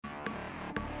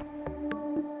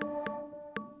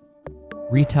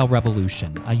Retail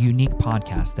Revolution, a unique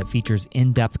podcast that features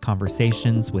in-depth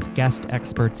conversations with guest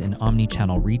experts in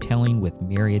omni-channel retailing with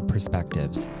myriad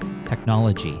perspectives,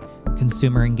 technology,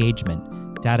 consumer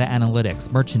engagement, data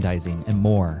analytics, merchandising, and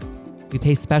more. We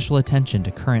pay special attention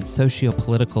to current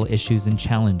socio-political issues and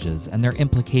challenges and their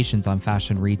implications on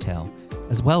fashion retail,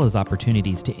 as well as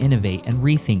opportunities to innovate and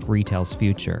rethink retail's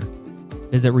future.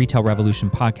 Visit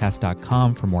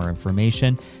retailrevolutionpodcast.com for more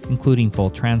information, including full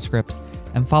transcripts,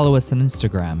 and follow us on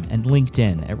Instagram and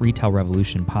LinkedIn at Retail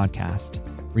Revolution Podcast.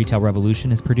 Retail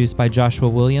Revolution is produced by Joshua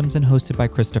Williams and hosted by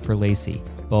Christopher Lacey.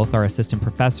 Both are assistant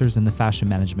professors in the Fashion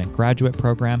Management Graduate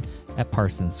Program at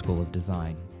Parsons School of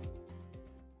Design.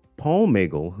 Paul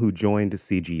Magel, who joined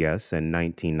CGS in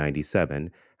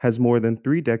 1997, has more than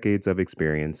 3 decades of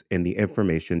experience in the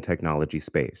information technology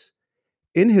space.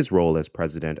 In his role as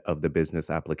president of the Business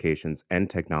Applications and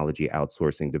Technology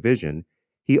Outsourcing Division,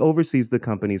 he oversees the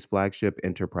company's flagship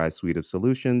enterprise suite of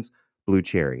solutions, Blue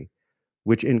Cherry,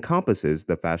 which encompasses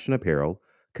the fashion apparel,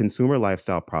 consumer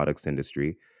lifestyle products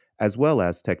industry, as well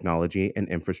as technology and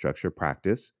infrastructure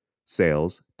practice,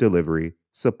 sales, delivery,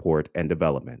 support, and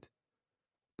development.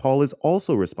 Paul is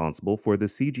also responsible for the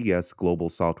CGS Global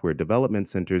Software Development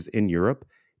Centers in Europe,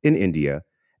 in India,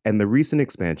 and the recent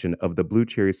expansion of the Blue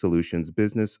Cherry Solutions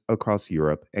business across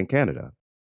Europe and Canada.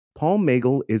 Paul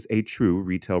Magel is a true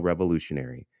retail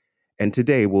revolutionary, and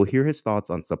today we'll hear his thoughts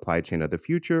on supply chain of the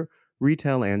future,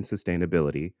 retail, and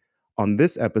sustainability on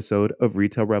this episode of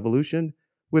Retail Revolution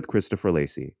with Christopher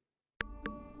Lacey.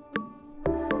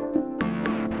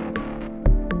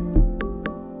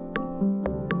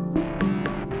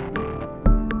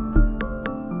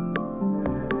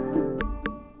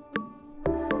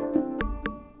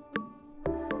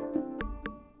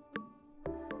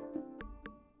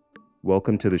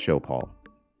 Welcome to the show, Paul.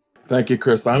 Thank you,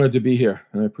 Chris. Honored to be here,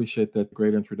 and I appreciate that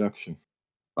great introduction.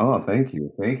 Oh, thank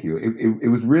you. Thank you. It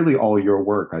was really all your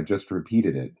work. I just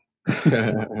repeated it.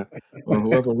 Well,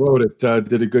 whoever wrote it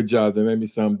did a good job. They made me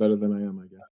sound better than I am, I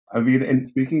guess. I mean, and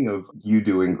speaking of you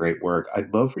doing great work,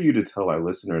 I'd love for you to tell our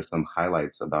listeners some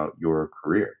highlights about your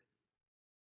career.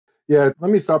 Yeah,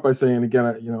 let me start by saying again,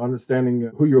 understanding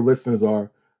who your listeners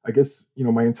are. I guess,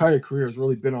 my entire career has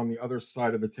really been on the other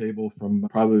side of the table from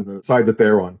probably the side that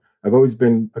they're on. I've always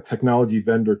been a technology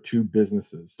vendor to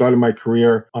businesses. Started my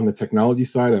career on the technology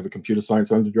side. I have a computer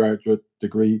science undergraduate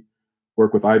degree,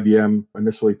 worked with IBM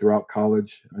initially throughout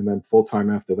college and then full-time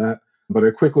after that. But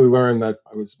I quickly learned that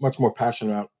I was much more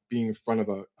passionate about being in front of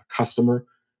a customer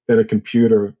than a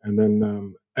computer. And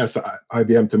then asked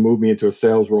IBM to move me into a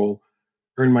sales role,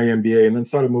 earned my MBA, and then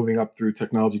started moving up through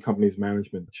technology companies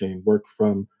management chain. Worked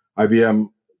from IBM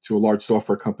to a large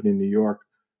software company in New York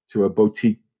to a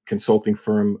boutique consulting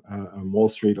firm on Wall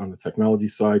Street on the technology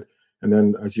side. And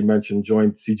then, as you mentioned,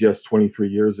 joined CGS 23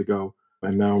 years ago,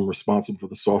 and now I'm responsible for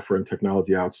the software and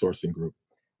technology outsourcing group.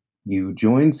 You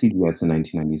joined CDS in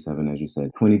 1997, as you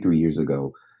said, 23 years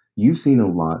ago. You've seen a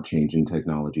lot change in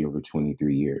technology over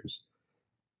 23 years.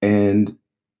 And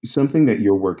something that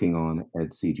you're working on at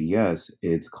CGS,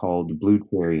 it's called Blue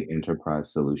Cherry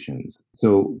Enterprise Solutions.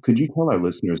 So could you tell our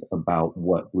listeners about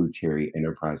what Blue Cherry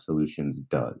Enterprise Solutions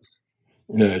does?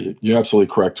 Yeah, you're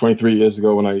absolutely correct. 23 years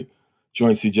ago, when I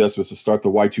joined CGS, was to start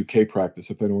the Y2K practice.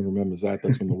 If anyone remembers that,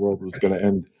 that's when the world was going to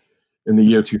end in the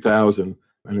year 2000.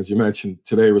 And as you mentioned,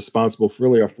 today responsible for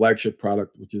really our flagship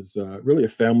product, which is really a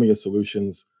family of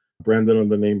solutions branded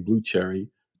under the name Blue Cherry,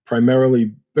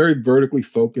 primarily very vertically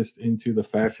focused into the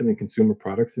fashion and consumer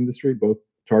products industry, both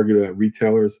targeted at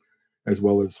retailers as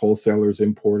well as wholesalers,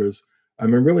 importers. I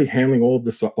mean, really handling all of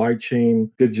the supply chain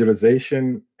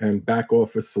digitization and back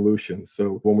office solutions.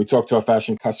 So when we talk to our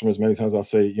fashion customers, many times I'll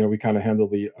say, we kind of handle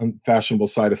the unfashionable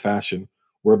side of fashion.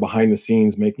 We're behind the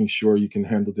scenes making sure you can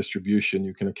handle distribution,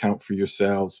 you can account for your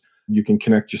sales, you can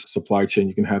connect your supply chain,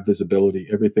 you can have visibility,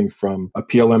 everything from a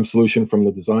PLM solution from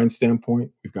the design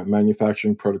standpoint. We've got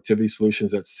manufacturing productivity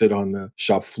solutions that sit on the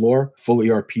shop floor, full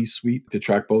ERP suite to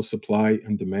track both supply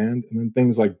and demand, and then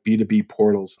things like B2B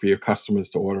portals for your customers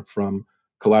to order from,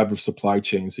 collaborative supply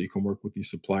chain so you can work with your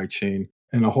supply chain,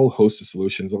 and a whole host of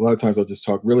solutions. A lot of times I'll just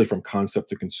talk really from concept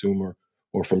to consumer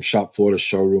or from shop floor to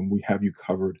showroom. We have you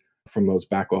covered from those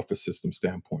back office system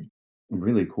standpoint.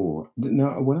 Really cool.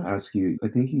 Now, I want to ask you, I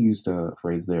think you used a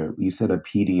phrase there. You said a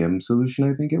PDM solution,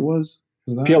 I think it was.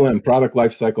 Was that? PLM, product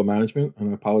lifecycle management, and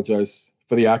I apologize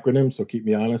for the acronym, so keep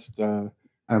me honest.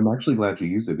 I'm actually glad you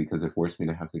used it because it forced me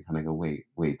to have to kind of go,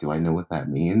 wait, do I know what that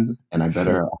means? And I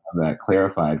better have that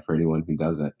clarified for anyone who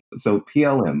doesn't. So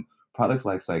PLM, product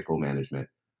lifecycle management.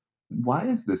 Why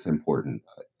is this important?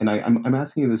 And I'm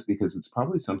asking you this because it's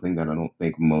probably something that I don't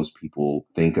think most people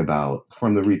think about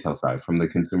from the retail side, from the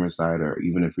consumer side, or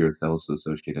even if you're a sales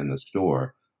associate in the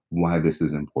store, why this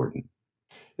is important.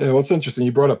 Yeah, well, it's interesting.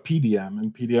 You brought up PDM,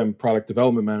 and PDM, product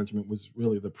development management, was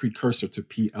really the precursor to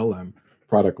PLM,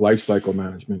 product lifecycle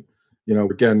management.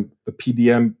 Again, the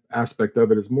PDM aspect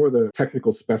of it is more the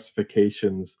technical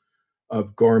specifications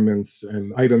of garments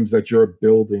and items that you're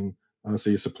building.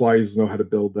 So your suppliers know how to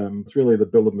build them. It's really the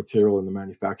bill of material and the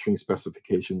manufacturing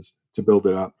specifications to build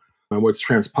it up. And what's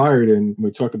transpired, and when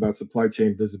we talk about supply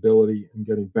chain visibility and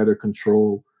getting better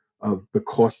control of the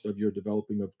cost of your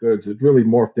developing of goods, it really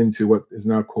morphed into what is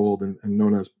now called and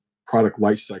known as product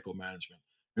lifecycle management.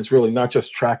 It's really not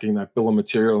just tracking that bill of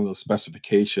material and those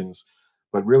specifications,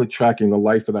 but really tracking the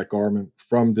life of that garment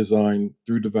from design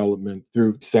through development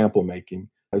through sample making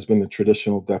has been the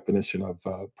traditional definition of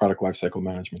product lifecycle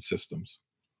management systems.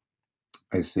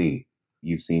 I see.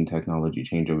 You've seen technology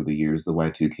change over the years, the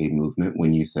Y2K movement.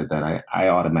 When you said that, I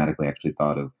automatically actually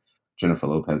thought of Jennifer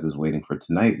Lopez's Waiting for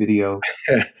Tonight video.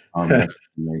 That's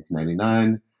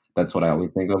 1999. That's what I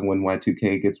always think of when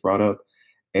Y2K gets brought up.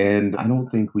 And I don't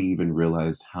think we even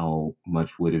realized how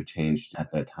much would have changed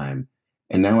at that time.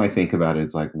 And now I think about it,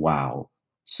 it's like, wow,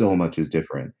 so much is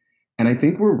different. And I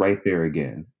think we're right there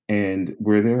again. And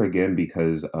we're there again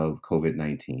because of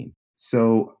COVID-19.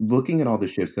 So, looking at all the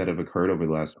shifts that have occurred over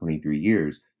the last 23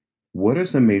 years, what are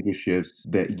some major shifts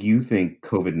that you think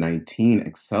COVID-19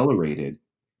 accelerated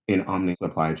in omni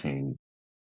supply chain?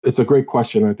 It's a great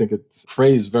question. I think it's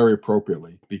phrased very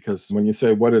appropriately because when you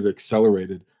say what it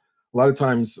accelerated, a lot of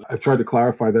times I've tried to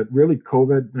clarify that really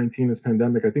COVID-19, this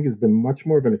pandemic, I think has been much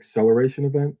more of an acceleration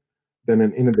event than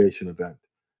an innovation event.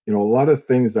 A lot of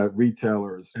things that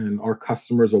retailers and our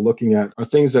customers are looking at are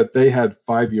things that they had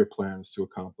 5-year plans to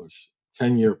accomplish,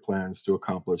 10-year plans to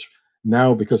accomplish.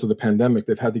 Now, because of the pandemic,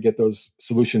 they've had to get those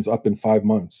solutions up in 5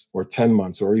 months or 10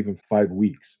 months or even 5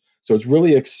 weeks. So it's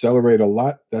really accelerated a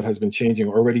lot that has been changing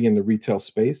already in the retail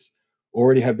space,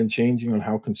 already had been changing on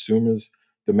how consumers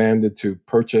demanded to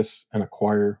purchase and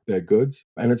acquire their goods.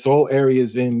 And it's all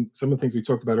areas in some of the things we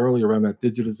talked about earlier around that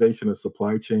digitization of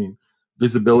supply chain,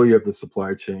 visibility of the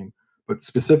supply chain. But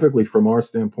specifically from our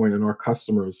standpoint and our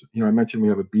customers, I mentioned we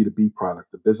have a B2B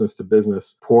product, a business to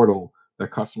business portal that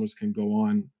customers can go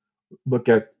on, look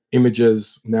at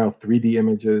images, now 3D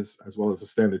images, as well as the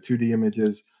standard 2D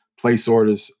images, place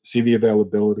orders, see the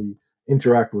availability,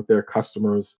 interact with their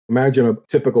customers. Imagine a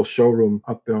typical showroom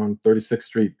up on 36th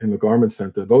Street in the Garment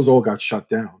Center. Those all got shut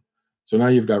down. So now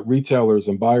you've got retailers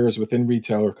and buyers within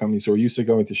retailer companies who are used to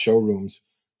going to showrooms,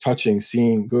 touching,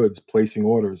 seeing goods, placing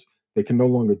orders. They can no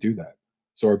longer do that.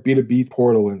 So our B2B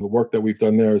portal and the work that we've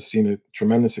done there has seen a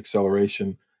tremendous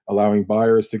acceleration, allowing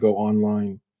buyers to go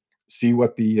online, see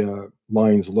what the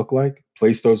lines look like,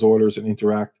 place those orders, and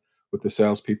interact with the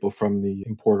salespeople from the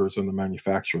importers and the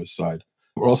manufacturers side.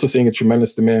 We're also seeing a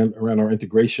tremendous demand around our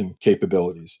integration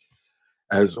capabilities.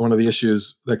 As one of the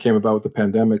issues that came about with the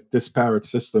pandemic, disparate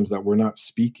systems that were not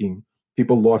speaking,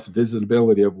 people lost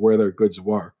visibility of where their goods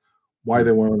were, why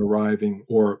they weren't arriving,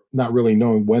 or not really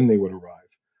knowing when they would arrive.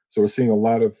 So we're seeing a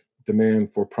lot of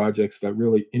demand for projects that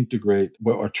really integrate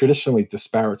what are traditionally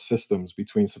disparate systems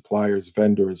between suppliers,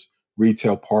 vendors,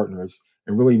 retail partners,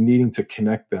 and really needing to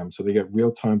connect them so they get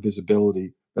real time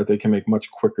visibility that they can make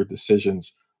much quicker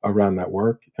decisions around that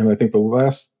work. And I think the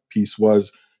last piece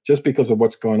was just because of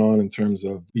what's going on in terms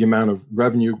of the amount of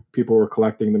revenue people were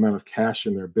collecting, the amount of cash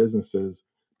in their businesses,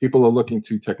 people are looking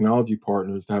to technology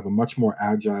partners to have a much more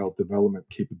agile development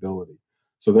capability.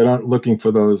 So they're not looking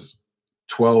for those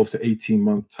 12 to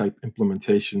 18-month type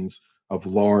implementations of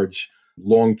large,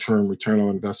 long term return on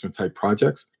investment type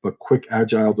projects, but quick,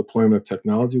 agile deployment of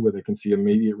technology where they can see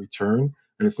immediate return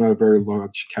and it's not a very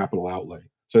large capital outlay.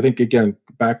 So I think, again,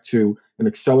 back to an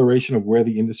acceleration of where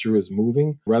the industry is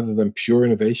moving rather than pure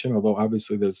innovation, although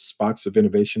obviously there's spots of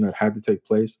innovation that had to take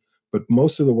place. But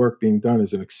most of the work being done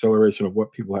is an acceleration of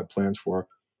what people had plans for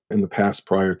in the past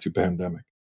prior to pandemic.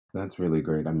 That's really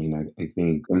great. I mean, I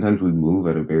think sometimes we move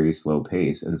at a very slow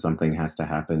pace and something has to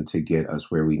happen to get us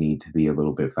where we need to be a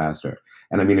little bit faster.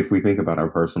 And I mean, if we think about our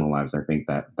personal lives, I think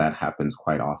that that happens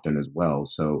quite often as well.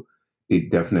 So it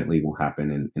definitely will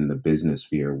happen in the business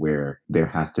sphere where there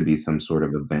has to be some sort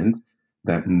of event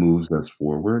that moves us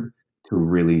forward to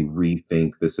really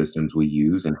rethink the systems we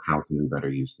use and how can we better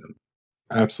use them.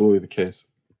 Absolutely the case.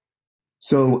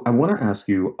 So I want to ask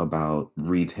you about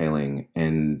retailing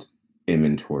and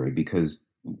inventory because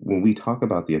when we talk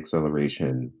about the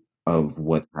acceleration of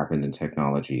what's happened in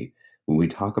technology, when we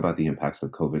talk about the impacts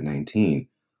of COVID-19,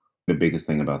 The biggest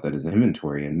thing about that is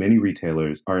inventory, and many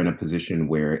retailers are in a position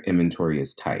where inventory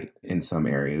is tight in some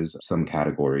areas, some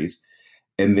categories.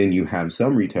 And then you have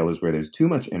some retailers where there's too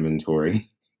much inventory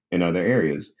in other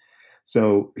areas.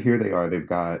 So here they are, they've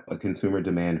got a consumer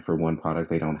demand for one product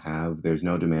they don't have. There's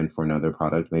no demand for another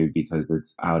product, maybe because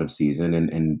it's out of season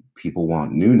and people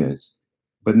want newness.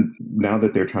 But now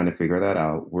that they're trying to figure that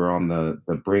out, we're on the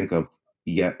brink of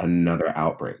yet another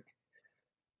outbreak.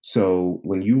 So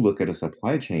when you look at a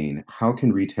supply chain, how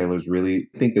can retailers really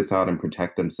think this out and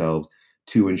protect themselves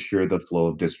to ensure the flow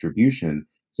of distribution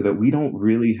so that we don't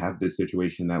really have this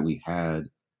situation that we had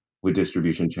with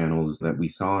distribution channels that we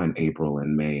saw in April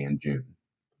and May and June?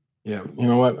 Yeah, you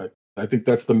know what? I think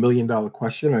that's the $1 million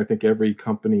question. I think every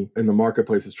company in the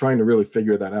marketplace is trying to really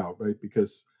figure that out, right?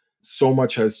 Because so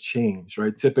much has changed,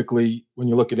 right? Typically, when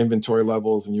you look at inventory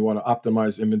levels and you want to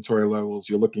optimize inventory levels,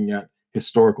 you're looking at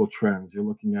historical trends, you're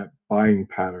looking at buying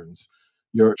patterns,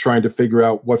 you're trying to figure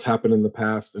out what's happened in the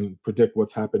past and predict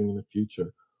what's happening in the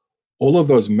future. All of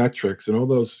those metrics and all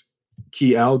those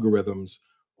key algorithms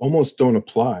almost don't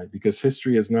apply because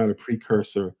history is not a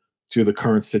precursor to the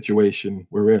current situation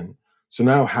we're in. So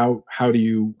now how do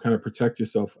you kind of protect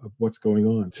yourself of what's going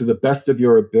on? To the best of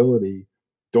your ability,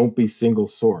 don't be single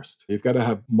sourced. You've got to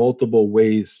have multiple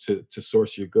ways to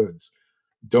source your goods.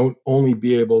 Don't only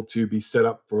be able to be set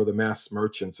up for the mass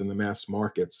merchants and the mass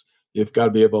markets. You've got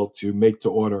to be able to make to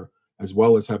order as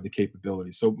well as have the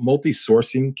capability. So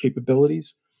multi-sourcing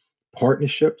capabilities,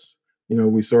 partnerships.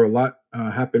 We saw a lot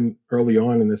happen early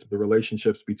on in this, the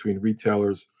relationships between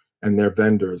retailers and their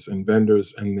vendors, and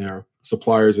vendors and their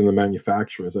suppliers and the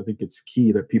manufacturers. I think it's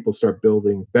key that people start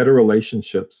building better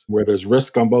relationships where there's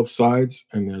risk on both sides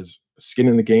and there's skin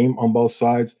in the game on both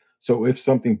sides. So if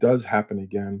something does happen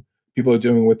again, people are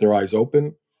doing it with their eyes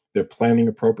open. They're planning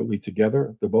appropriately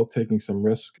together. They're both taking some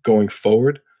risk going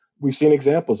forward. We've seen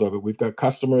examples of it. We've got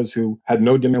customers who had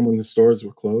no demand when the stores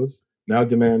were closed. Now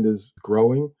demand is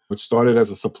growing, which started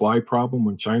as a supply problem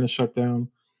when China shut down.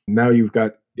 Now you've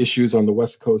got issues on the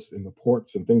West Coast in the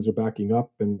ports and things are backing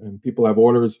up and people have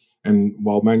orders. And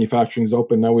while manufacturing's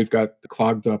open, now we've got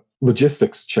clogged up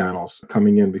logistics channels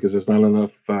coming in because there's not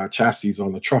enough chassis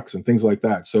on the trucks and things like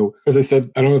that. So, as I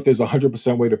said, I don't know if there's a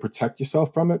 100% way to protect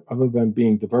yourself from it other than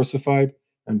being diversified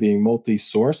and being multi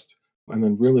sourced and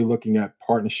then really looking at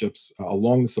partnerships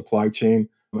along the supply chain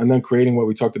and then creating what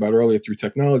we talked about earlier through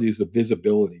technology is the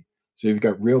visibility. So you've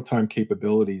got real time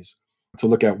capabilities to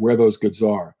look at where those goods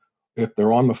are. If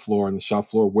they're on the floor, in the shop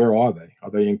floor, where are they?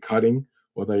 Are they in cutting?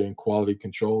 Or are they in quality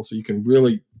control? So you can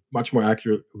really much more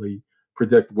accurately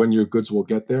predict when your goods will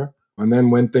get there. And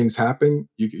then when things happen,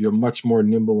 you're much more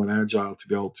nimble and agile to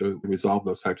be able to resolve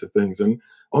those types of things. And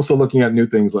also looking at new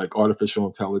things like artificial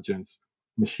intelligence,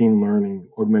 machine learning,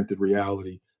 augmented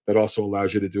reality, that also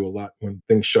allows you to do a lot when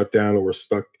things shut down or we're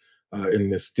stuck in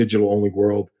this digital only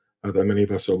world that many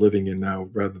of us are living in now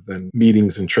rather than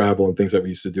meetings and travel and things that we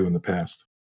used to do in the past.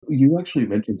 You actually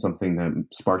mentioned something that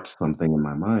sparked something in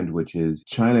my mind, which is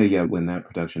China. Yeah, when that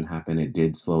production happened, it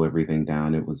did slow everything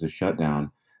down. It was a shutdown.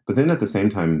 But then at the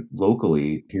same time,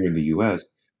 locally here in the US,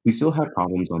 we still have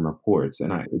problems on the ports.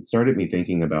 And it started me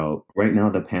thinking about right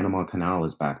now, the Panama Canal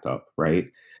is backed up, right?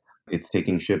 It's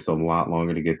taking ships a lot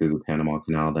longer to get through the Panama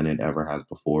Canal than it ever has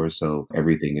before. So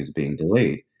everything is being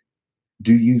delayed.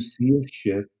 Do you see a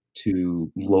shift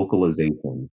to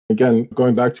localization? Again,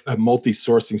 going back to a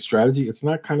multi-sourcing strategy, it's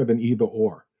not kind of an either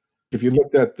or. If you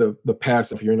looked at the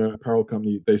past, if you're in an apparel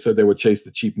company, they said they would chase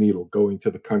the cheap needle, going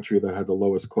to the country that had the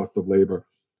lowest cost of labor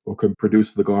or could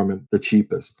produce the garment the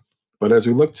cheapest. But as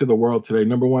we look to the world today,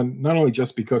 number one, not only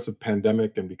just because of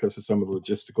pandemic and because of some of the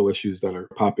logistical issues that are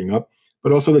popping up,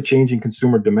 but also the changing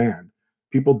consumer demand.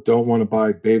 People don't want to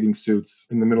buy bathing suits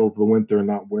in the middle of the winter and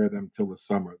not wear them till the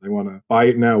summer. They want to buy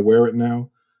it now, wear it now.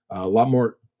 A lot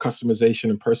more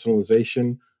customization and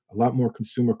personalization, a lot more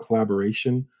consumer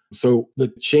collaboration. So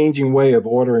the changing way of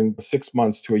ordering 6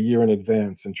 months to a year in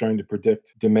advance and trying to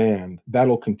predict demand,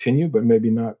 that'll continue, but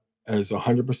maybe not as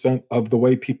 100% of the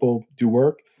way people do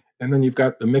work. And then you've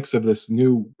got the mix of this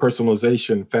new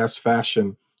personalization, fast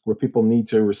fashion, where people need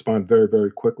to respond very, very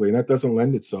quickly. And that doesn't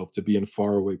lend itself to be in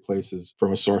faraway places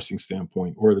from a sourcing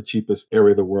standpoint or the cheapest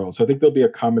area of the world. So I think there'll be a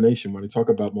combination. When you talk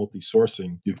about multi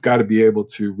sourcing, you've got to be able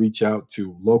to reach out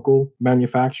to local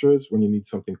manufacturers when you need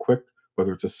something quick,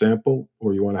 whether it's a sample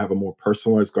or you want to have a more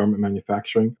personalized garment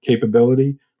manufacturing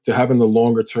capability, to having the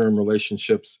longer term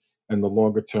relationships and the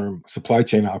longer term supply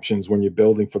chain options when you're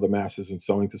building for the masses and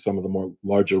selling to some of the more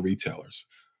larger retailers.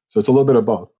 So it's a little bit of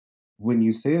both. When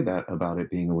you say that about it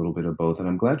being a little bit of both, and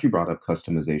I'm glad you brought up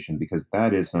customization because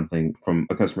that is something from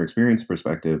a customer experience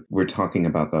perspective, we're talking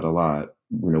about that a lot.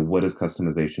 What does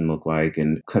customization look like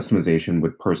and customization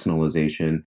with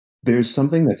personalization? There's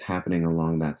something that's happening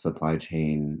along that supply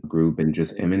chain group and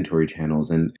just inventory channels.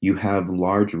 And you have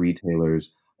large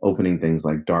retailers opening things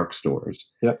like dark stores.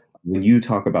 Yep. When you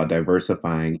talk about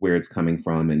diversifying where it's coming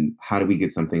from and how do we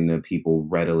get something to people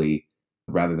readily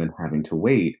rather than having to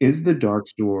wait, is the dark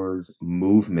stores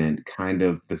movement kind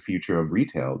of the future of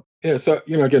retail? Yeah. So,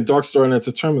 again, dark store, and it's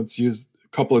a term that's used a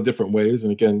couple of different ways.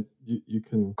 And again, you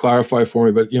can clarify for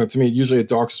me, but, to me, usually a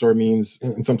dark store means,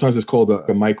 and sometimes it's called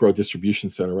a micro distribution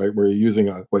center, right? Where you're using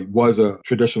what was a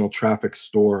traditional traffic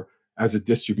store as a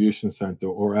distribution center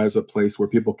or as a place where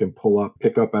people can pull up,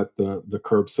 pick up at the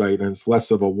curbside. And it's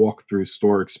less of a walk-through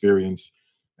store experience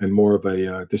and more of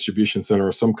a distribution center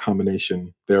or some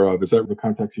combination thereof. Is that the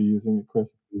context you're using,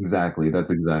 Chris? Exactly. That's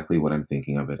exactly what I'm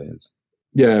thinking of it as.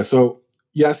 Yeah. So,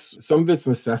 yes, some of it's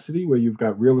necessity where you've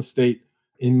got real estate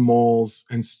in malls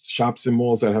and shops in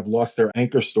malls that have lost their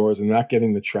anchor stores and not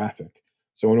getting the traffic.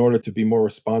 So, in order to be more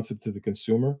responsive to the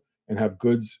consumer and have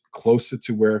goods closer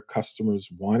to where customers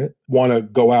want to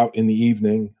go out in the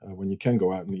evening when you can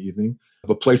go out in the evening,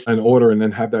 but place an order and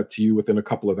then have that to you within a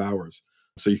couple of hours.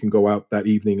 So, you can go out that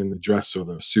evening in the dress or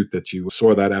the suit that you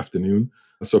saw that afternoon.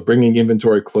 So, bringing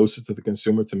inventory closer to the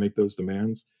consumer to make those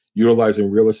demands, utilizing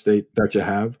real estate that you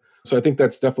have. So I think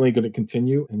that's definitely going to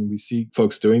continue, and we see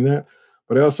folks doing that.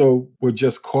 But I also would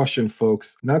just caution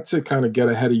folks not to kind of get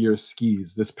ahead of your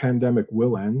skis. This pandemic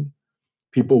will end.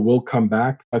 People will come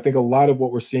back. I think a lot of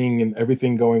what we're seeing in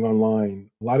everything going online,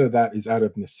 a lot of that is out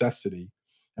of necessity.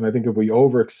 And I think if we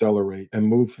over accelerate and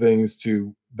move things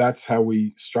to that's how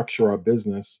we structure our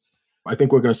business, I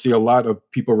think we're going to see a lot of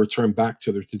people return back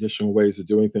to their traditional ways of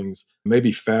doing things,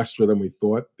 maybe faster than we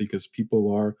thought, because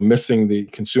people are missing the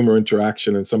consumer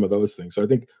interaction and some of those things. So I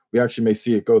think we actually may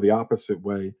see it go the opposite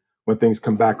way when things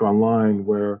come back online,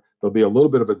 where there'll be a little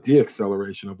bit of a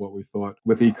de-acceleration of what we thought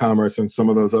with e-commerce and some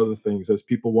of those other things as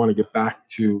people want to get back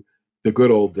to the good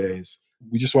old days.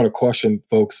 We just want to caution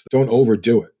folks, don't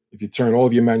overdo it. If you turn all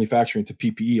of your manufacturing to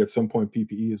PPE, at some point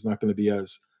PPE is not going to be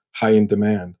as high in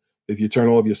demand. If you turn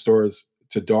all of your stores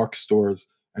to dark stores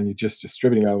and you're just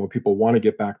distributing out when people want to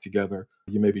get back together,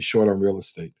 you may be short on real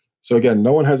estate. So again,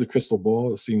 no one has a crystal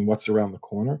ball of seeing what's around the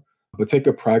corner, but take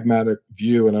a pragmatic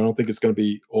view. And I don't think it's going to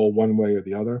be all one way or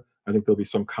the other. I think there'll be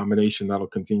some combination that'll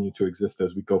continue to exist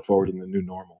as we go forward in the new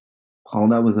normal. Paul,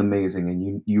 that was amazing.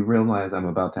 And you realize I'm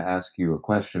about to ask you a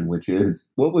question, which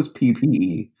is what was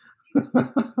PPE?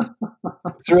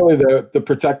 It's really the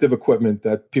protective equipment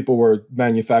that people were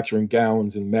manufacturing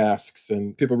gowns and masks,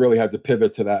 and people really had to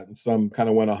pivot to that. And some kind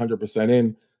of went 100%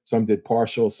 in, some did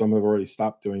partial, some have already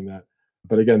stopped doing that.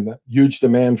 But again, that huge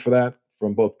demand for that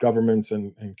from both governments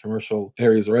and commercial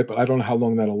areas, right? But I don't know how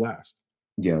long that'll last.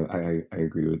 Yeah, I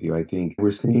agree with you. I think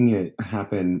we're seeing it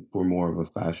happen for more of a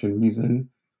fashion reason,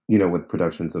 with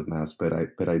productions of masks.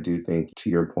 But I do think, to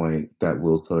your point, that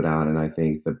will slow down. And I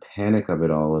think the panic of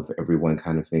it all, of everyone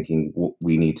kind of thinking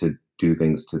we need to do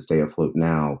things to stay afloat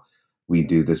now, we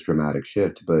do this dramatic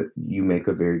shift. But you make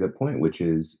a very good point, which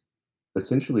is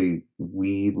essentially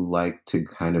we like to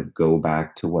kind of go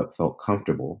back to what felt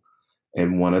comfortable.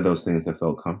 And one of those things that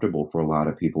felt comfortable for a lot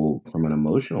of people from an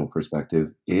emotional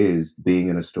perspective is being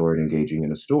in a store and engaging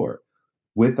in a store.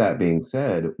 With that being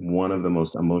said, one of the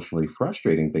most emotionally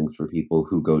frustrating things for people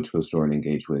who go to a store and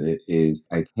engage with it is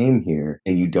I came here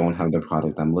and you don't have the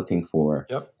product I'm looking for.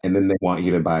 Yep. And then they want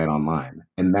you to buy it online.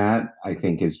 And that I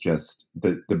think is just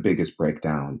the biggest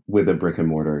breakdown with a brick and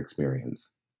mortar experience.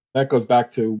 That goes back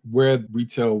to where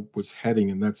retail was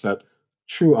heading, and that's that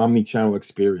true omni-channel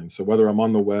experience. So whether I'm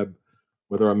on the web,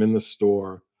 whether I'm in the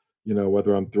store,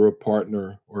 whether I'm through a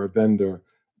partner or a vendor,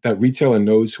 that retailer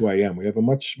knows who I am. We have a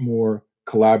much more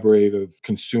collaborative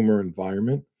consumer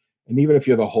environment. And even if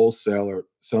you're the wholesaler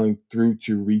selling through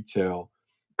to retail,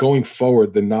 going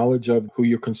forward, the knowledge of who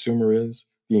your consumer is,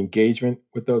 the engagement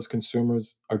with those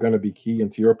consumers are going to be key.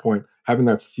 And to your point, having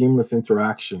that seamless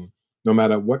interaction no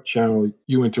matter what channel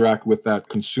you interact with that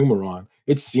consumer on,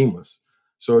 it's seamless.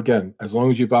 So again, as long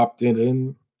as you've opted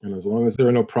in and as long as there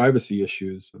are no privacy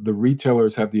issues, the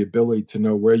retailers have the ability to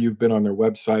know where you've been on their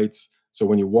websites. So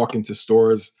when you walk into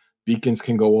stores, beacons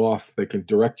can go off. They can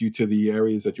direct you to the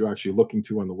areas that you're actually looking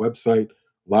to on the website.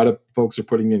 A lot of folks are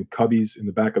putting in cubbies in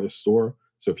the back of the store.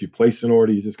 So if you place an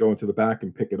order, you just go into the back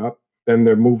and pick it up. Then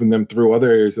they're moving them through other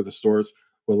areas of the stores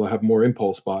where they'll have more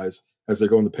impulse buys as they're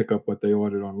going to pick up what they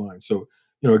ordered online. So,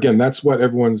 again, that's what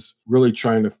everyone's really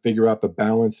trying to figure out the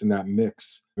balance in that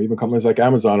mix. Even companies like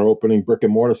Amazon are opening brick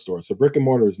and mortar stores. So brick and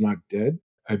mortar is not dead.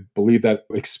 I believe that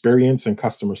experience and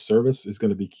customer service is going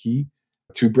to be key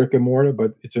to brick and mortar,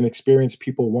 but it's an experience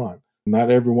people want. Not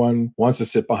everyone wants to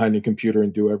sit behind a computer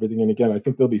and do everything. And again, I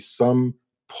think there'll be some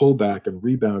pullback and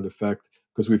rebound effect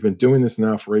because we've been doing this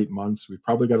now for 8 months. We've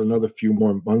probably got another few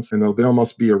more months, and there'll be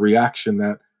almost be a reaction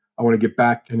that I want to get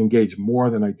back and engage more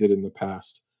than I did in the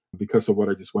past because of what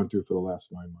I just went through for the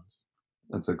last 9 months.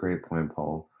 That's a great point,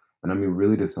 Paul. And I mean,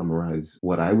 really to summarize,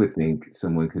 what I would think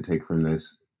someone could take from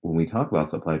this when we talk about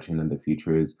supply chain in the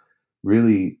future is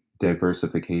really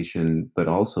diversification, but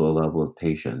also a level of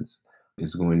patience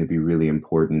is going to be really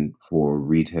important for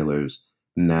retailers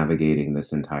navigating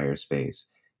this entire space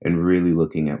and really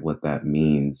looking at what that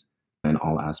means in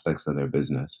all aspects of their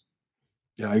business.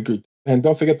 Yeah, I agree. And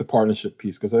don't forget the partnership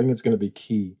piece because I think it's going to be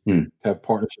key Hmm. to have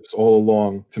partnerships all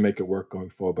along to make it work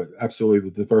going forward. But absolutely,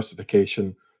 the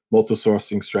diversification,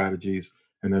 multi-sourcing strategies,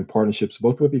 and then partnerships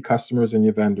both with your customers and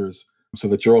your vendors so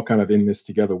that you're all kind of in this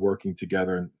together, working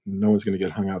together, and no one's going to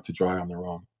get hung out to dry on their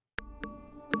own.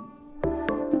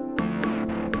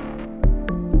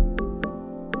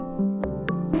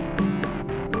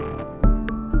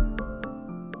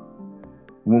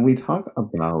 When we talk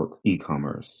about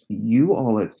e-commerce, you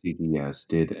all at CVS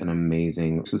did an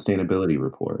amazing sustainability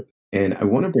report. And I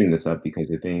want to bring this up because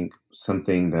I think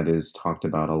something that is talked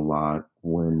about a lot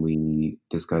when we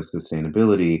discuss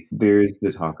sustainability, there's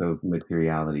the talk of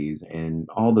materialities and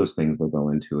all those things that go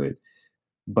into it.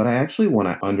 But I actually want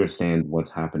to understand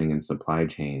what's happening in supply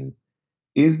chains.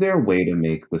 Is there a way to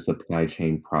make the supply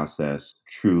chain process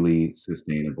truly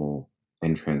sustainable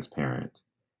and transparent?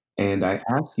 And I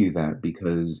ask you that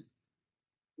because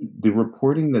the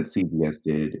reporting that CBS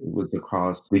did was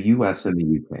across the US and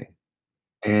the UK.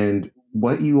 And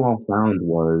what you all found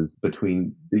was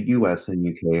between the US and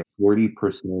UK,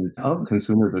 40% of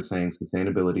consumers are saying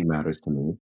sustainability matters to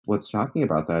me. What's shocking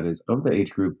about that is of the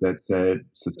age group that said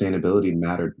sustainability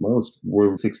mattered most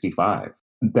were 65.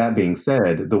 That being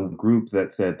said, the group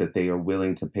that said that they are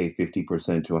willing to pay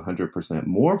 50% to 100%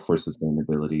 more for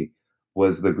sustainability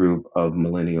was the group of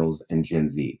millennials and Gen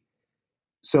Z.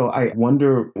 So I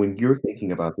wonder when you're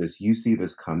thinking about this, you see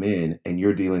this come in and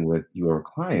you're dealing with your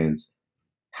clients,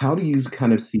 how do you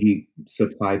kind of see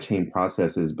supply chain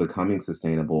processes becoming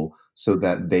sustainable so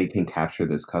that they can capture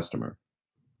this customer?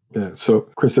 Yeah. So,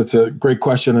 Chris, that's a great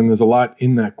question. And there's a lot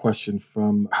in that question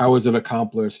from how is it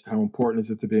accomplished? How important is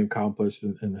it to be accomplished?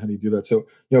 And how do you do that? So,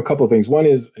 a couple of things. One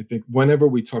is, I think, whenever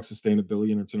we talk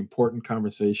sustainability, and it's an important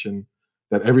conversation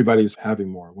that everybody's having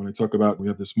more. When I talk about we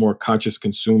have this more conscious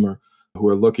consumer who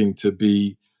are looking to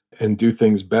be and do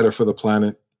things better for the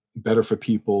planet, better for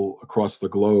people across the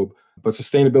globe. But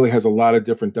sustainability has a lot of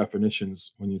different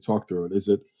definitions when you talk through it. Is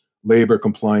it labor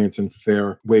compliance and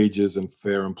fair wages and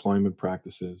fair employment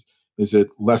practices? Is it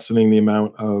lessening the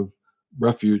amount of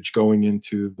refuge going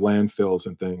into landfills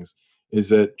and things?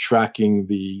 Is it tracking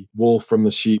the wool from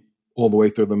the sheep all the way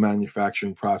through the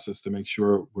manufacturing process to make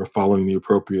sure we're following the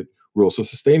appropriate rules? So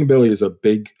sustainability is a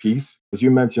big piece. As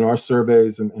you mentioned, our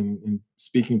surveys and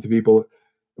speaking to people,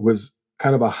 it was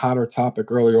kind of a hotter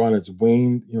topic earlier on. It's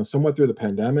waned, somewhat through the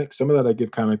pandemic. Some of that I give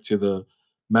kind of to the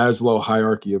Maslow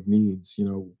hierarchy of needs.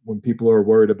 When people are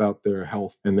worried about their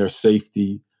health and their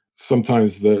safety,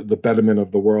 sometimes the betterment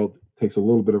of the world takes a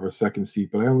little bit of a second seat.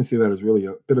 But I only see that as really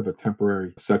a bit of a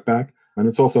temporary setback. And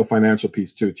it's also a financial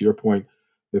piece too. To your point,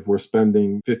 if we're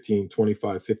spending 15,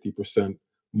 25, 50%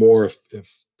 more,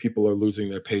 if people are losing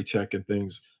their paycheck and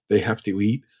things, they have to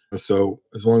eat. So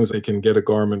as long as they can get a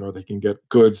garment or they can get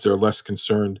goods, they're less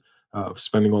concerned of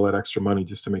spending all that extra money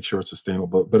just to make sure it's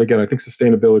sustainable. But again, I think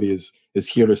sustainability is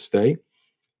here to stay.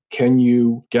 Can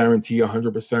you guarantee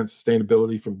 100%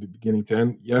 sustainability from the beginning to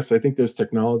end? Yes, I think there's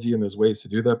technology and there's ways to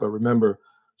do that. But remember,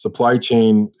 supply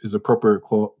chain is appropriate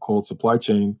called supply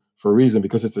chain for a reason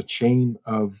because it's a chain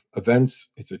of events,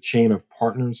 it's a chain of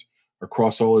partners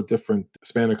across all the different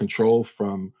span of control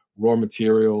from raw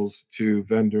materials to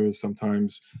vendors,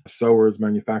 sometimes sewers,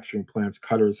 manufacturing plants,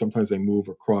 cutters. Sometimes they move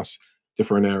across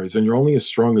different areas. And you're only as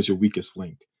strong as your weakest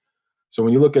link. So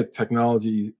when you look at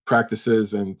technology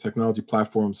practices and technology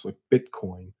platforms like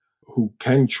Bitcoin, who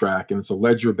can track, and it's a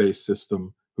ledger-based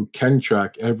system, who can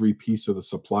track every piece of the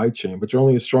supply chain, but you're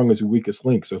only as strong as your weakest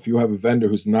link. So if you have a vendor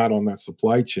who's not on that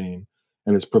supply chain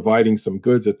and is providing some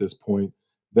goods at this point,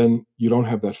 then you don't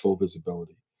have that full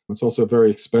visibility. It's also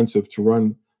very expensive to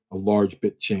run a large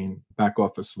bit chain back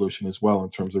office solution as well in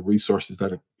terms of resources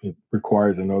that it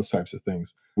requires and those types of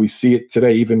things. We see it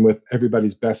today, even with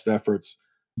everybody's best efforts,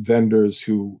 vendors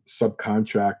who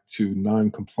subcontract to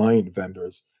non-compliant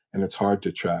vendors, and it's hard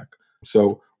to track.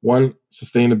 So one,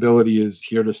 sustainability is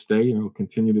here to stay and it will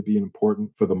continue to be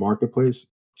important for the marketplace.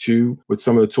 Two, with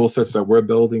some of the tool sets that we're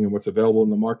building and what's available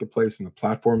in the marketplace and the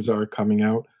platforms that are coming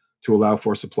out to allow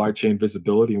for supply chain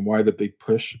visibility, and why the big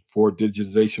push for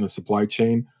digitization of supply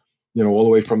chain, all the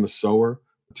way from the sower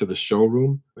to the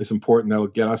showroom is important. That'll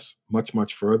get us much,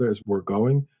 much further as we're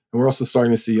going. And we're also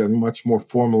starting to see a much more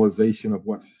formalization of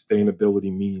what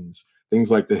sustainability means.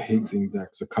 Things like the Higgs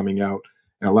Index are coming out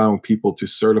and allowing people to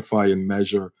certify and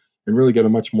measure and really get a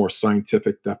much more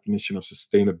scientific definition of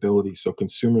sustainability so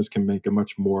consumers can make a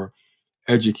much more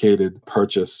educated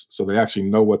purchase so they actually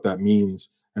know what that means.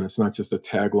 And it's not just a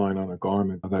tagline on a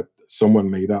garment that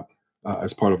someone made up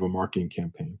as part of a marketing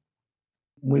campaign.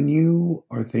 When you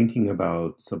are thinking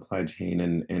about supply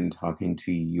chain and talking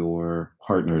to your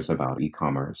partners about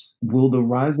e-commerce, will the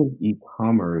rise of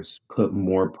e-commerce put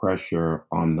more pressure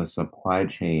on the supply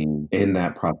chain in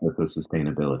that process of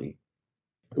sustainability?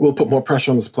 It will put more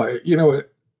pressure on the supply.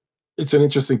 It's an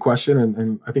interesting question,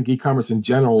 and I think e-commerce in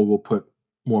general will put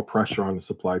more pressure on the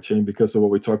supply chain because of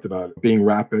what we talked about being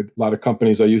rapid. A lot of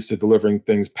companies are used to delivering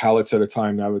things pallets at a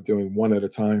time. Now they're doing one at a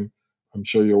time. I'm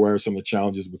sure you're aware of some of the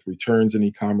challenges with returns in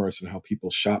e-commerce and how people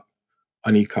shop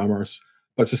on e-commerce.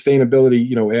 But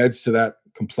sustainability, adds to that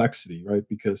complexity, right?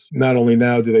 Because not only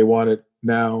now do they want it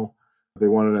now, they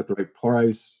want it at the right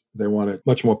price. They want it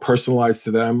much more personalized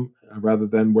to them rather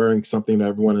than wearing something that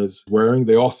everyone is wearing.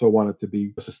 They also want it to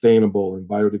be sustainable and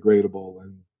biodegradable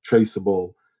and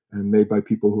traceable and made by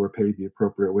people who are paid the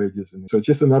appropriate wages. And so it's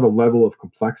just another level of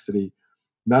complexity,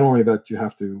 not only that you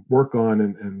have to work on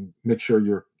and make sure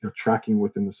you're tracking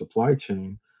within the supply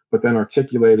chain, but then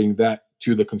articulating that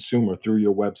to the consumer through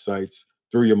your websites,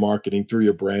 through your marketing, through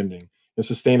your branding. And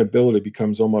sustainability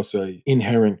becomes almost a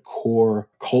inherent core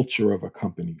culture of a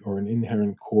company or an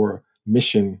inherent core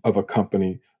mission of a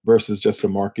company versus just a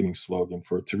marketing slogan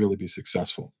for it to really be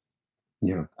successful.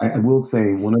 Yeah, I will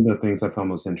say one of the things I found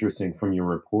most interesting from your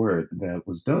report that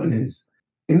was done is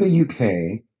in the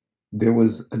UK, there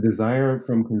was a desire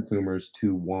from consumers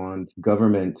to want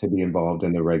government to be involved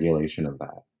in the regulation of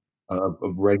that, of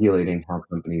regulating how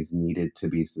companies needed to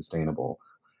be sustainable.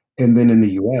 And then in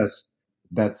the US,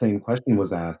 that same question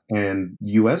was asked, and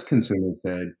US consumers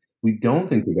said, we don't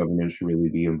think the government should really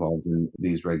be involved in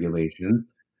these regulations.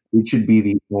 It should be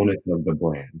the onus of the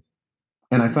brand.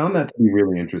 And I found that to be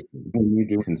really interesting. When you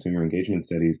do consumer engagement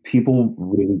studies, people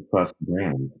really trust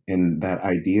brands. And that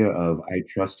idea of I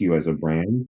trust you as a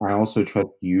brand, I also trust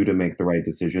you to make the right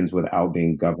decisions without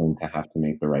being governed to have to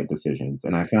make the right decisions.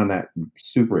 And I found that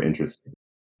super interesting.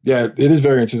 Yeah, it is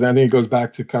very interesting. I think it goes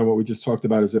back to kind of what we just talked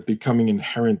about, is it becoming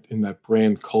inherent in that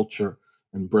brand culture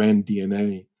and brand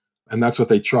DNA. And that's what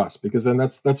they trust because then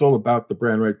that's all about the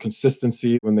brand, right?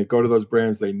 Consistency. When they go to those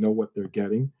brands, they know what they're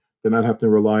getting. They're not having to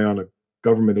rely on a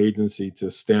government agency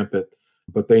to stamp it,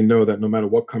 but they know that no matter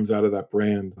what comes out of that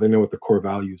brand, they know what the core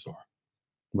values are.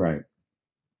 Right.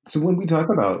 So when we talk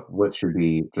about what should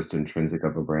be just intrinsic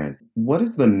of a brand, what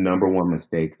is the number one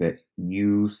mistake that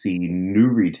you see new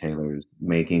retailers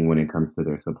making when it comes to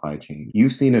their supply chain?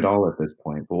 You've seen it all at this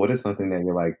point, but what is something that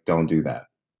you're like, don't do that?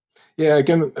 Yeah,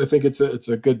 again, I think it's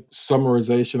a good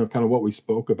summarization of kind of what we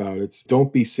spoke about. It's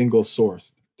don't be single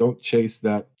sourced. Don't chase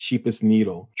that cheapest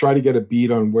needle. Try to get a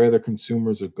beat on where the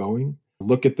consumers are going.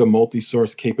 Look at the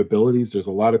multi-source capabilities. There's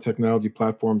a lot of technology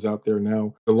platforms out there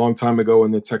now. A long time ago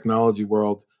in the technology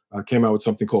world, came out with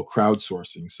something called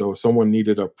crowdsourcing. So if someone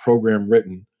needed a program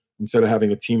written, instead of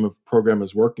having a team of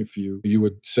programmers working for you, you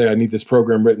would say, "I need this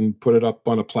program written," put it up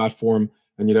on a platform,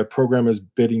 and you'd have programmers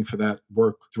bidding for that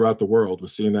work throughout the world. We're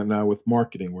seeing that now with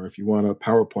marketing, where if you want a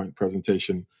PowerPoint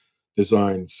presentation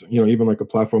designs, even like a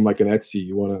platform like an Etsy,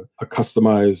 you want a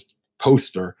customized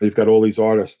poster. You've got all these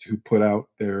artists who put out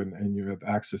there and you have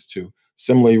access to.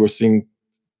 Similarly, we're seeing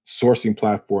sourcing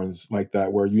platforms like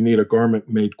that where you need a garment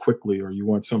made quickly or you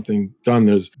want something done.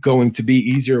 There's going to be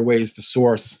easier ways to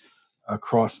source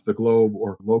across the globe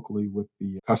or locally with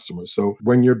the customers. So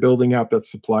when you're building out that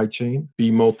supply chain,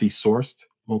 be multi-sourced,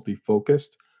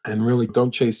 multi-focused, and really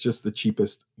don't chase just the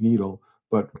cheapest needle,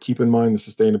 but keep in mind the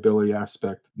sustainability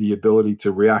aspect, the ability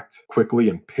to react quickly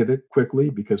and pivot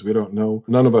quickly because we don't know.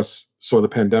 None of us saw the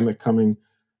pandemic coming.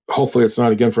 Hopefully it's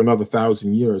not again for another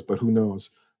 1,000 years, but who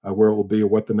knows where it will be or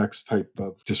what the next type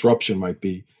of disruption might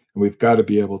be. And we've got to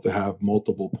be able to have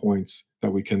multiple points that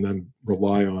we can then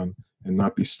rely on and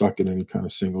not be stuck in any kind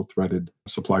of single threaded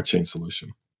supply chain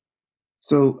solution.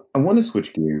 So I want to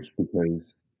switch gears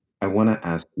because I want to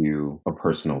ask you a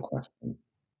personal question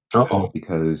Uh oh.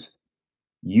 because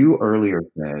you earlier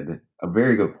said a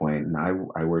very good point, and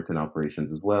I worked in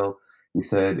operations as well. You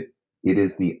said it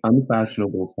is the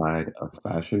unfashionable side of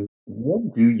fashion.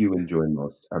 What do you enjoy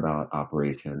most about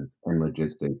operations and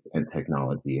logistics and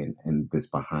technology and this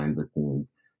behind the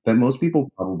scenes? that most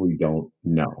people probably don't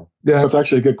know? Yeah, it's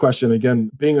actually a good question. Again,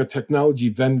 being a technology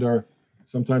vendor,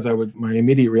 sometimes my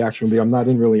immediate reaction would be I'm not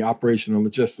in really operational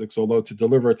logistics, although to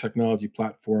deliver a technology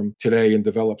platform today and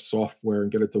develop software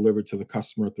and get it delivered to the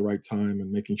customer at the right time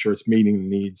and making sure it's meeting the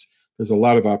needs, there's a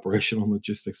lot of operational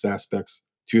logistics aspects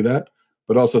to that.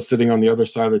 But also sitting on the other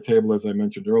side of the table, as I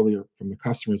mentioned earlier, from the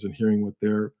customers and hearing what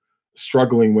they're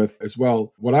struggling with as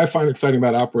well. What I find exciting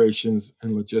about operations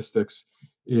and logistics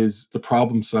is the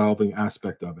problem solving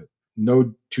aspect of it.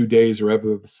 No 2 days are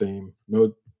ever the same.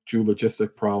 No two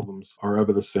logistic problems are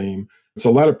ever the same. It's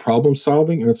a lot of problem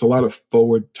solving and it's a lot of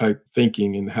forward type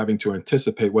thinking and having to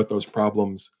anticipate what those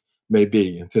problems may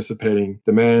be, anticipating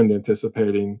demand,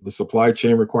 anticipating the supply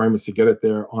chain requirements to get it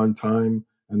there on time,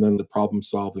 and then the problem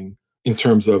solving in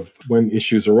terms of when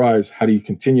issues arise, how do you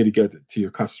continue to get it to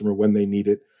your customer when they need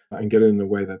it and get it in the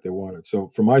way that they want it.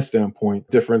 So from my standpoint,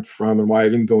 different from and why I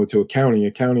didn't go into accounting,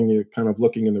 you're kind of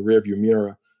looking in the rearview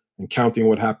mirror and counting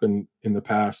what happened in the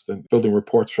past and building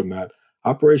reports from that.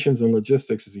 Operations and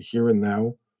logistics is a here and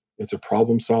now. It's a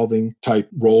problem solving type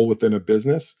role within a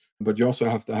business, but you also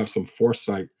have to have some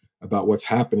foresight about what's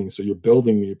happening. So you're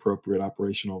building the appropriate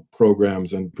operational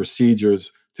programs and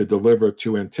procedures to deliver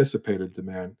to anticipated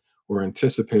demand or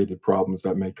anticipated problems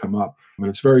that may come up. And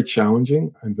it's very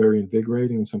challenging and very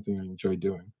invigorating and something I enjoy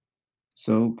doing.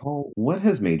 So, Paul, what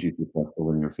has made you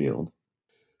successful in your field?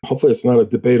 Hopefully, it's not a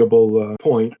debatable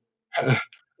point.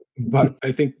 But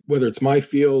I think whether it's my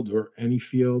field or any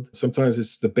field, sometimes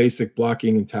it's the basic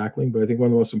blocking and tackling. But I think one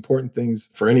of the most important things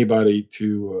for anybody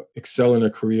to excel in a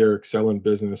career, excel in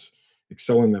business,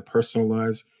 excel in their personal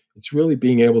lives, it's really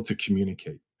being able to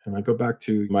communicate. And I go back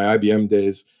to my IBM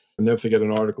days. I'll never forget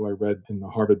an article I read in the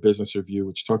Harvard Business Review,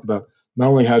 which talked about not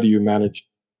only how do you manage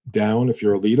down if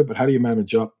you're a leader, but how do you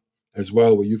manage up as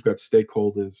well, where you've got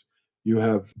stakeholders, you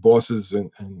have bosses and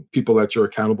people that you're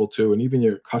accountable to, and even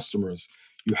your customers.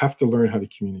 You have to learn how to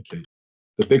communicate.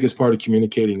 The biggest part of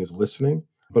communicating is listening,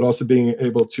 but also being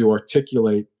able to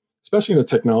articulate, especially in the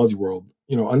technology world,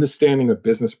 understanding a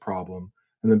business problem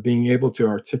and then being able to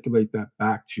articulate that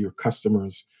back to your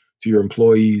customers, to your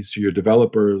employees, to your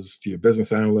developers, to your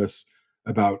business analysts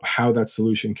about how that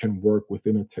solution can work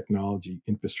within a technology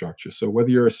infrastructure. So whether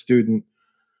you're a student,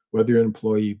 whether you're an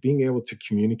employee, being able to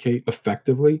communicate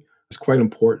effectively is quite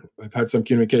important. I've had some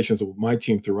communications with my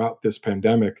team throughout this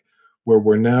pandemic where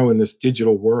we're now in this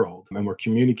digital world and we're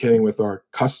communicating with our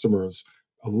customers.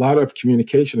 A lot of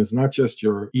communication is not just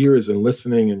your ears and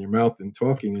listening and your mouth and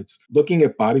talking, it's looking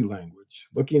at body language,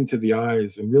 looking into the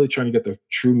eyes and really trying to get the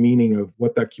true meaning of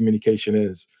what that communication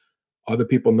is. Are the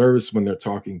people nervous when they're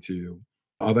talking to you?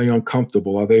 Are they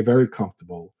uncomfortable? Are they very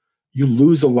comfortable? You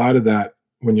lose a lot of that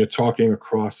when you're talking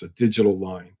across a digital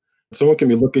line. Someone can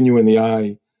be looking you in the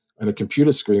eye on a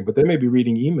computer screen, but they may be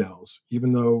reading emails,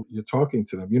 even though you're talking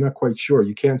to them. You're not quite sure.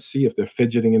 You can't see if they're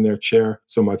fidgeting in their chair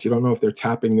so much. You don't know if they're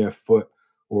tapping their foot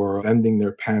or bending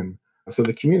their pen. So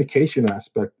the communication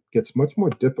aspect gets much more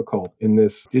difficult in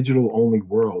this digital only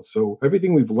world. So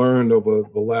everything we've learned over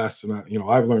the last,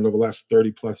 I've learned over the last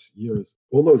 30 plus years,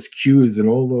 all those cues and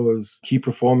all those key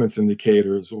performance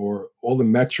indicators or all the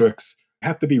metrics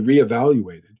have to be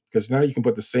reevaluated because now you can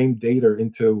put the same data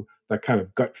into that kind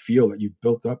of gut feel that you've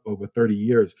built up over 30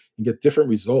 years and get different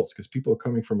results because people are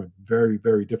coming from a very,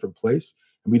 very different place.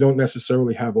 And we don't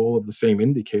necessarily have all of the same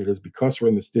indicators because we're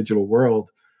in this digital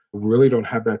world. We really don't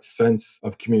have that sense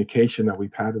of communication that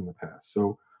we've had in the past.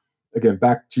 So again,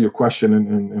 back to your question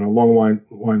in a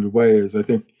long-winded way is I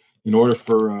think in order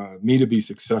for me to be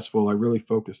successful, I really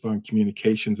focused on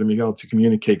communications and being able to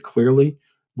communicate clearly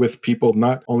with people,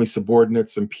 not only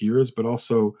subordinates and peers, but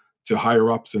also to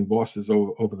higher ups and bosses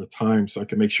over the time. So I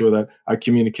can make sure that I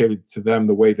communicated to them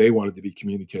the way they wanted to be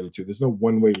communicated to. There's no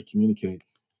one way to communicate.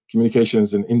 Communication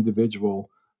is an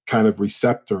individual kind of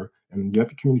receptor, and you have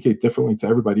to communicate differently to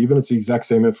everybody. Even if it's the exact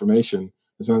same information,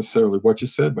 it's not necessarily what you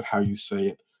said, but how you say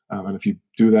it. And if you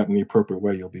do that in the appropriate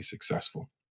way, you'll be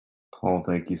successful. Paul,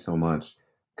 thank you so much.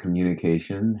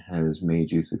 Communication has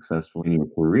made you successful in your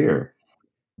career,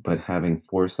 but having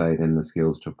foresight and the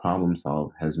skills to problem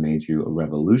solve has made you a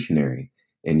revolutionary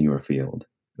in your field.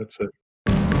 That's it.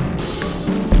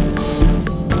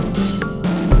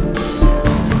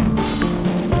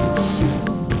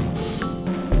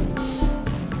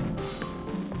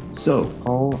 So,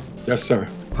 Paul, Yes, sir.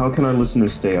 how can our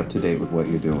listeners stay up to date with what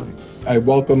you're doing? I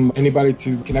welcome anybody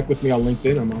to connect with me on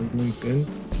LinkedIn. I'm on LinkedIn,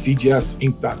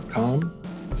 cgsinc.com.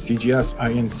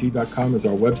 cgsinc.com is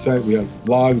our website. We have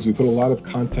blogs. We put a lot of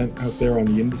content out there on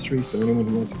the industry. So anyone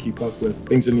who wants to keep up with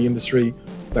things in the industry,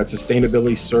 that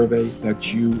sustainability survey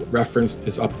that you referenced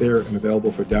is up there and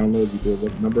available for download. We do a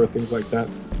number of things like that.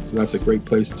 So that's a great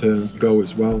place to go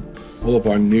as well. All of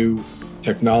our new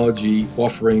technology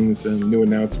offerings and new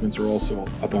announcements are also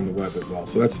up on the web as well.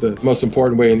 So that's the most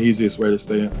important way and easiest way to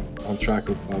stay on track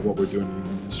of what we're doing in the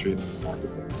industry and in the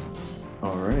marketplace.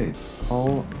 All right.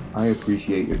 Paul, I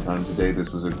appreciate your time today.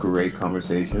 This was a great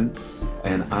conversation,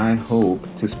 and I hope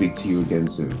to speak to you again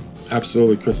soon.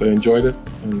 Absolutely, Chris. I enjoyed it,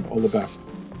 and all the best.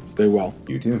 Stay well.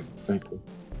 You too. Thank you.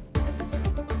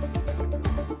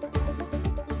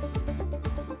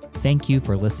 Thank you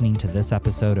for listening to this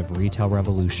episode of Retail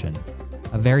Revolution.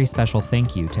 A very special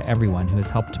thank you to everyone who has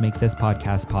helped to make this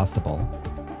podcast possible.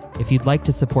 If you'd like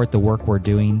to support the work we're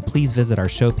doing, please visit our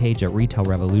show page at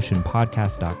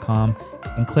retailrevolutionpodcast.com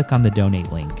and click on the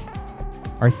donate link.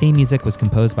 Our theme music was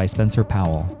composed by Spencer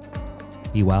Powell.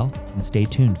 Be well and stay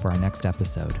tuned for our next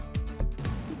episode.